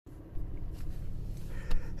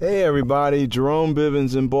Hey everybody, Jerome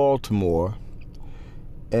Bivens in Baltimore,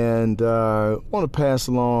 and I want to pass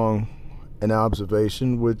along an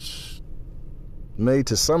observation which may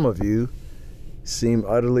to some of you seem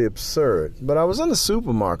utterly absurd. But I was in the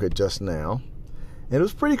supermarket just now, and it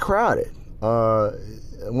was pretty crowded. I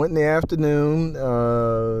went in the afternoon,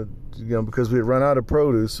 because we had run out of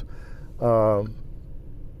produce,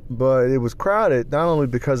 but it was crowded not only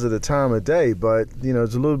because of the time of day, but,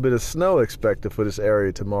 there's a little bit of snow expected for this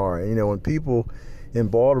area tomorrow. When people in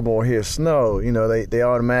Baltimore hear snow, they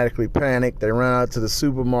automatically panic. They run out to the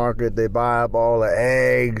supermarket. They buy up all the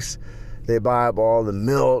eggs. They buy up all the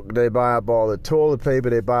milk. They buy up all the toilet paper.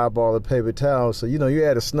 They buy up all the paper towels. So, you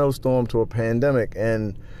add a snowstorm to a pandemic.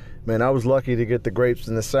 And, man, I was lucky to get the grapes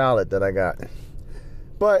and the salad that I got.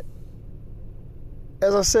 But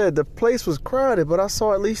as I said, the place was crowded, but I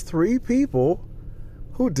saw at least 3 people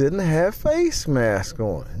who didn't have face masks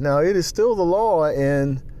on. Now, it is still the law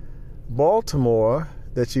in Baltimore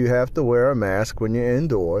that you have to wear a mask when you're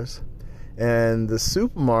indoors. And the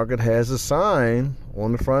supermarket has a sign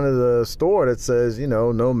on the front of the store that says,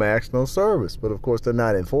 no mask, no service. But, of course, they're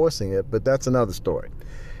not enforcing it, but that's another story.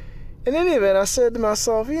 In any event, I said to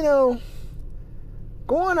myself,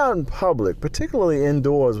 going out in public, particularly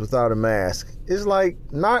indoors without a mask, is like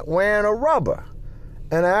not wearing a rubber.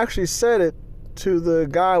 And I actually said it to the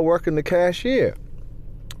guy working the cash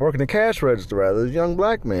register, rather, this young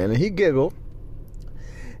black man, and he giggled.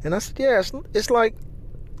 And I said, yeah, it's like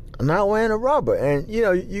not wearing a rubber. And,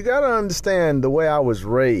 you got to understand the way I was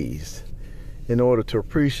raised in order to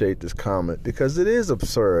appreciate this comment, because it is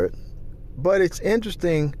absurd, but it's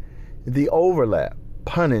interesting, the overlap,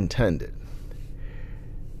 pun intended.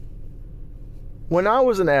 When I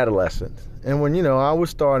was an adolescent, and when, I was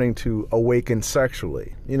starting to awaken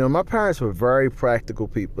sexually, my parents were very practical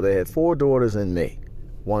people. They had 4 daughters and me,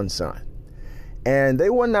 1 son. And they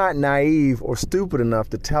were not naive or stupid enough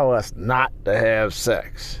to tell us not to have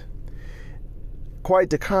sex. Quite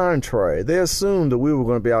the contrary. They assumed that we were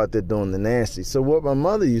going to be out there doing the nasty. So what my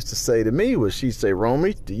mother used to say to me was, she'd say,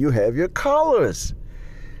 Romy, do you have your colors?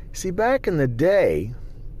 See, back in the day,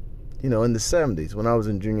 in the 70s, when I was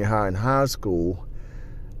in junior high and high school,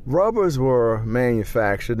 rubbers were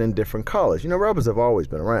manufactured in different colors. Rubbers have always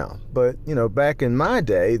been around. But, back in my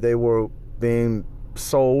day, they were being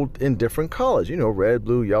sold in different colors. Red,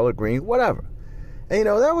 blue, yellow, green, whatever. And,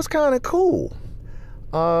 that was kind of cool.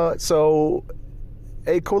 So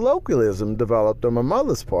a colloquialism developed on my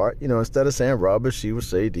mother's part. Instead of saying rubbers, she would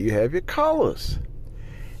say, do you have your colors?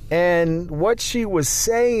 And what she was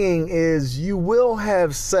saying is, you will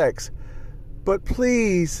have sex, but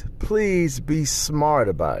please, please be smart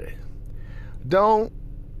about it. Don't,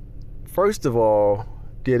 first of all,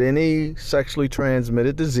 get any sexually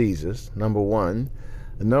transmitted diseases, number 1.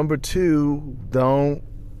 And number 2, don't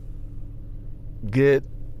get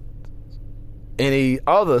any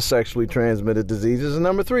other sexually transmitted diseases. And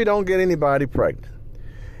number 3, don't get anybody pregnant.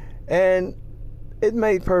 And it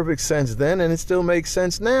made perfect sense then, and it still makes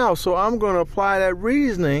sense now. So I'm going to apply that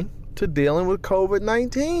reasoning to dealing with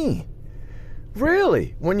COVID-19.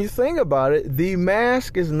 Really, when you think about it, the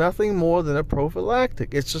mask is nothing more than a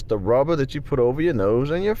prophylactic. It's just a rubber that you put over your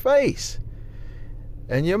nose and your face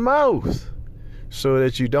and your mouth so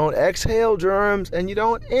that you don't exhale germs and you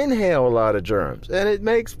don't inhale a lot of germs. And it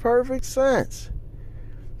makes perfect sense.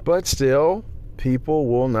 But still, people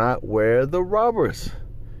will not wear the rubbers.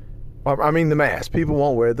 The mask. People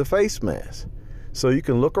won't wear the face mask. So you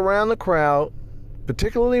can look around the crowd,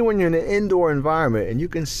 particularly when you're in an indoor environment, and you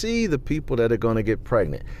can see the people that are going to get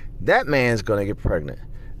pregnant. That man's going to get pregnant.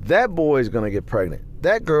 That boy's going to get pregnant.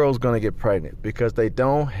 That girl's going to get pregnant because they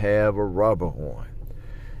don't have a rubber on.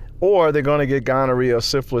 Or they're going to get gonorrhea or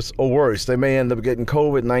syphilis or worse. They may end up getting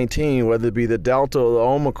COVID-19, whether it be the Delta or the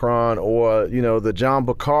Omicron or, the John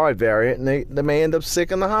Bacard variant, and they may end up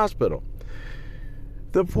sick in the hospital.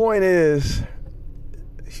 The point is,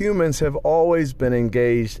 humans have always been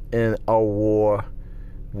engaged in a war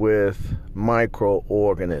with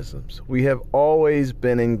microorganisms. We have always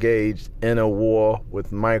been engaged in a war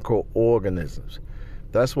with microorganisms.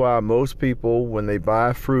 That's why most people, when they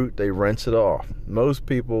buy fruit, they rinse it off. Most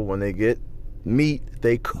people, when they get meat,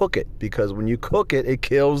 they cook it, because when you cook it, it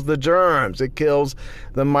kills the germs. It kills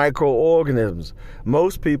the microorganisms.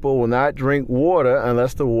 Most people will not drink water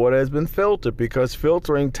unless the water has been filtered, because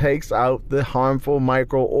filtering takes out the harmful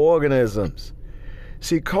microorganisms.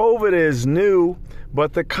 See, COVID is new,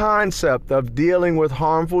 but the concept of dealing with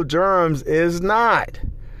harmful germs is not.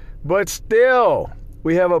 But still,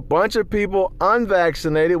 we have a bunch of people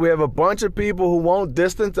unvaccinated. We have a bunch of people who won't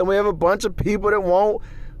distance, and we have a bunch of people that won't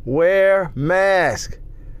wear masks.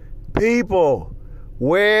 People,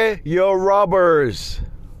 Wear your rubbers.